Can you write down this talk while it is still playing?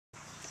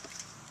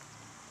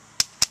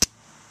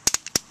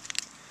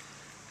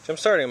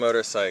Jump-starting a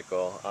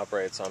motorcycle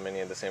operates on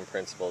many of the same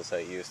principles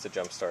that you use to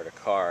jump-start a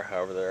car.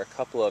 However, there are a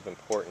couple of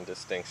important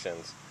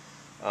distinctions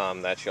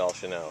that you all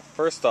should know.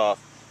 First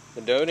off, the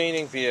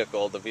donating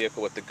vehicle, the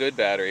vehicle with the good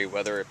battery,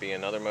 whether it be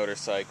another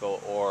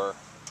motorcycle or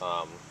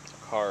a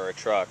car or a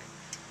truck,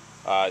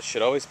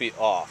 should always be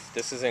off.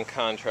 This is in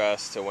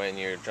contrast to when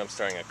you're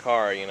jump-starting a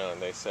car, you know,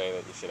 and they say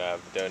that you should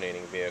have the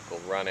donating vehicle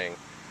running.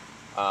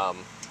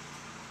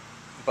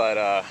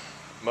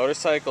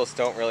 Motorcycles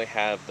don't really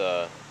have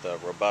the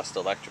robust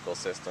electrical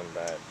system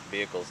that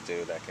vehicles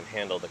do that can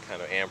handle the kind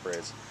of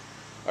amperage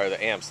or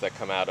the amps that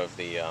come out of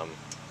the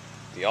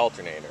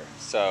alternator.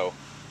 So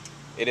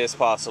it is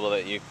possible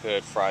that you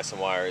could fry some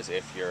wires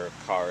if your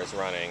car is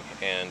running,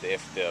 and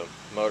if the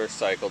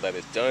motorcycle that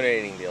is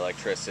donating the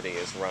electricity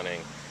is running,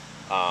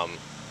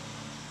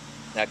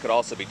 that could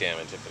also be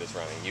damaged if it is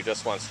running. You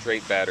just want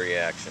straight battery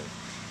action.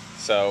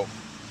 So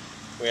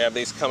we have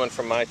these coming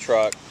from my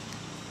truck.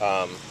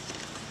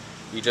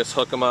 You just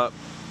hook them up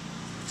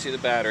to the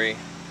battery.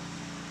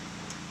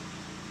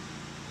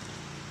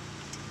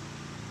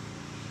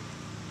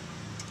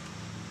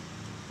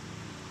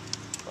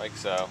 Like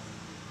so.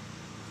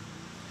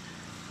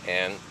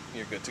 And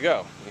you're good to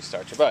go. You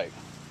start your bike.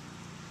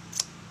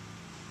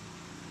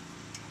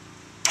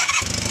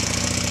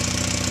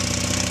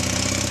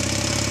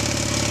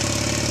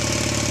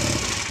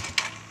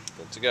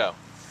 Good to go.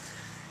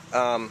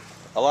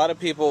 A lot of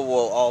people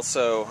will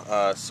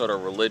also sort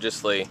of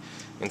religiously,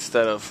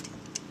 instead of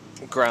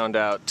ground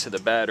out to the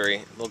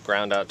battery, they'll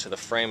ground out to the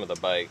frame of the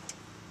bike.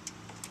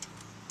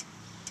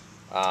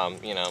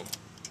 You know,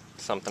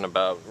 something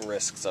about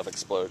risks of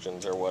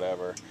explosions or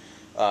whatever.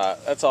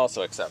 That's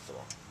also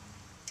acceptable.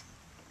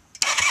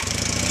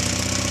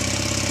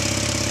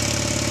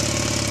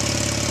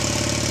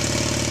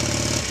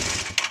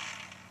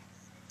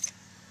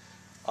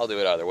 I'll do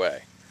it either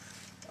way.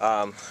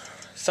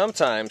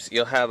 Sometimes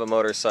you'll have a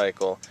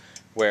motorcycle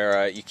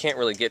where you can't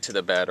really get to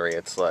the battery.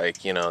 It's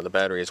like, you know, the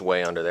battery is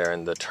way under there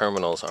and the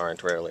terminals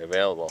aren't readily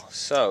available.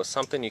 So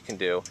something you can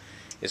do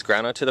is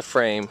ground onto the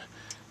frame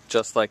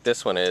just like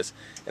this one is,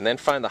 and then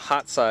find the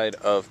hot side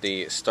of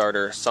the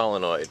starter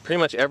solenoid.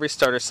 Pretty much every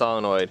starter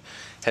solenoid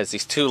has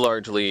these two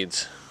large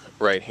leads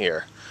right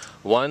here.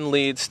 One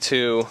leads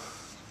to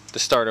the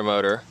starter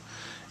motor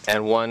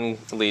and one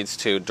leads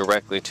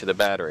directly to the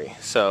battery.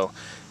 So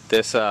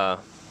this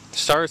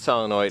starter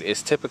solenoid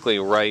is typically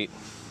right,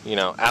 you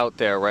know, out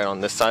there right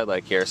on this side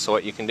like here. So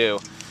what you can do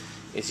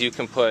is you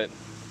can put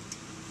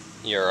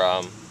your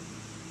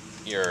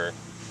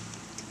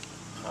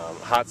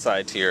hot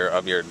side to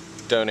your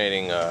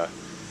donating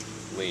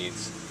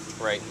leads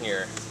right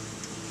here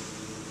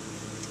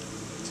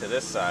to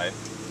this side,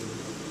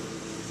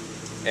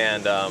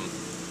 and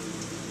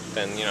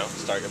then, you know,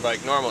 start your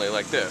bike normally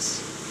like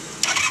this.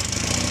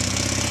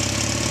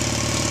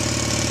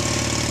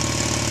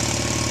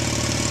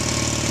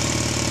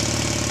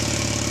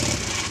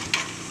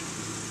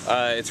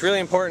 It's really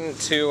important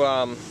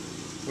to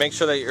make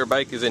sure that your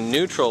bike is in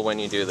neutral when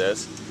you do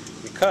this,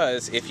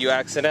 because if you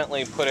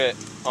accidentally put it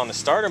on the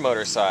starter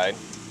motor side,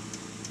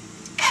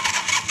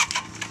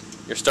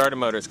 your starter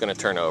motor is going to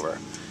turn over,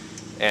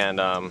 and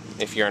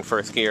if you're in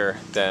first gear,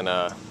 then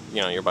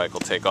you know, your bike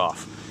will take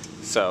off.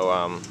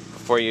 So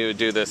before you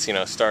do this, you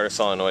know, starter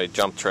solenoid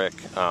jump trick,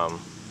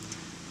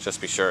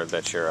 just be sure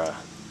that your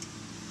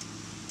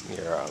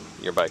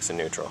bike's in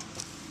neutral.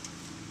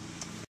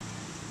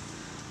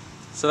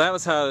 So that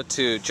was how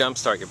to jump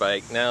start your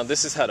bike. Now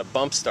this is how to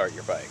bump start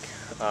your bike.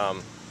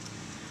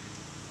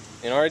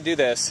 In order to do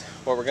this,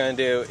 what we're going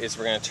to do is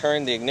we're going to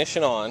turn the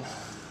ignition on.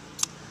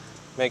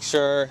 Make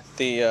sure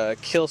the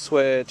kill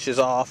switch is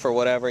off or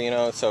whatever, you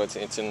know, so it's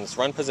in its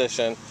run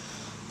position.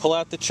 Pull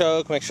out the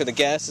choke, make sure the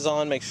gas is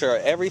on, make sure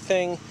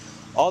everything,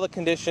 all the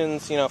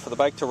conditions, you know, for the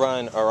bike to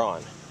run are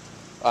on.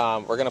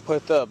 We're going to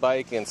put the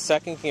bike in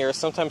second gear,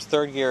 sometimes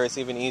third gear is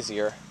even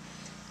easier,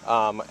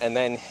 and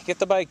then get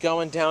the bike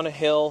going down a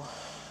hill,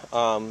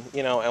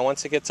 you know, and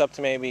once it gets up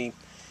to maybe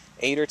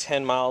 8 or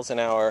 10 miles an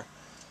hour,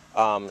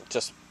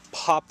 just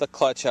pop the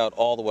clutch out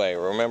all the way.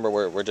 Remember,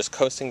 we're just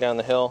coasting down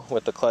the hill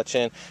with the clutch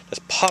in.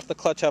 Just pop the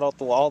clutch out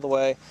all the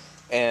way,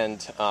 and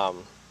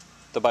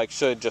the bike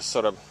should just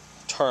sort of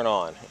turn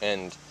on.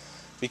 And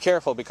be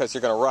careful, because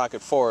you're going to rock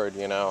it forward,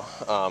 you know,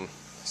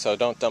 so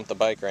don't dump the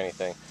bike or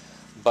anything.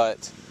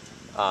 But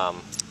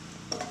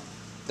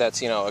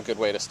that's, you know, a good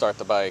way to start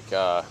the bike.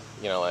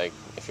 You know, like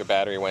if your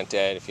battery went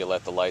dead, if you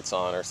let the lights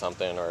on or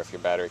something, or if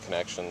your battery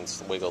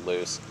connections wiggle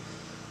loose,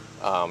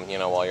 you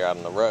know, while you're out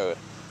on the road.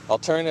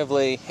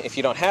 Alternatively, if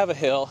you don't have a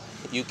hill,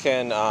 you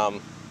can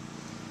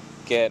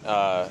get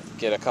a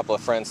couple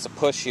of friends to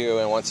push you,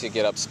 and once you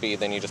get up speed,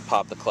 then you just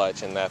pop the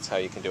clutch, and that's how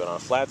you can do it on a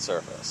flat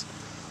surface.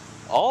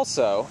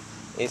 Also,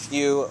 if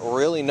you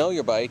really know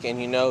your bike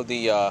and you know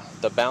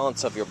the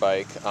balance of your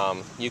bike,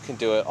 you can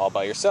do it all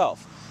by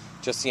yourself.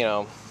 Just, you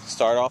know,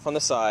 start off on the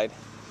side,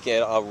 get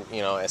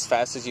you know, as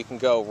fast as you can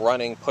go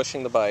running,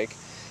 pushing the bike,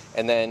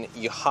 and then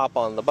you hop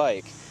on the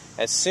bike.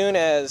 As soon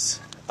as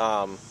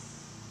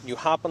you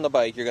hop on the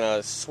bike, you're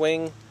going to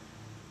swing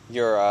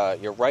your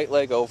right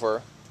leg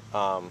over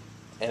And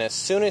as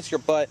soon as your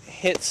butt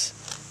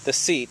hits the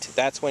seat,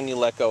 that's when you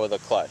let go of the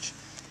clutch.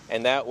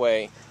 And that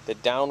way, the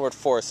downward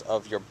force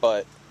of your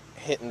butt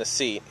hitting the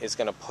seat is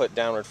going to put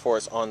downward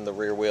force on the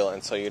rear wheel,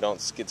 and so you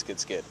don't skid.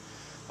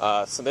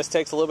 So this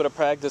takes a little bit of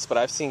practice, but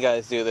I've seen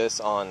guys do this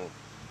on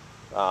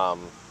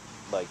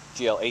like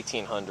GL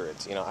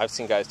 1800s. You know, I've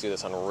seen guys do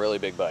this on really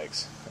big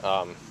bikes.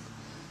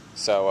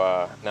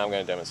 So now I'm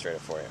going to demonstrate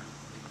it for you.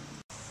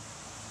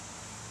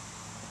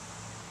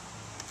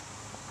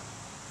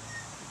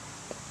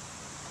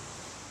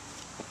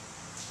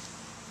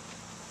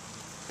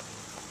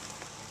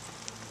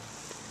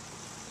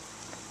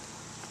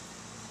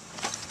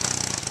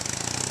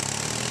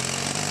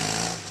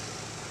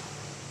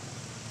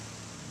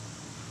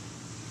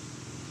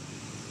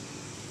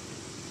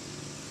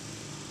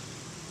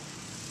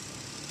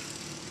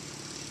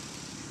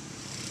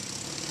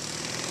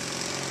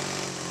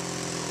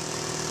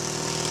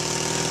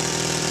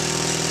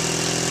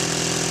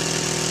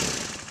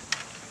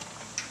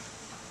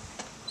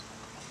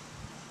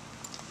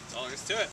 That's all there is to it.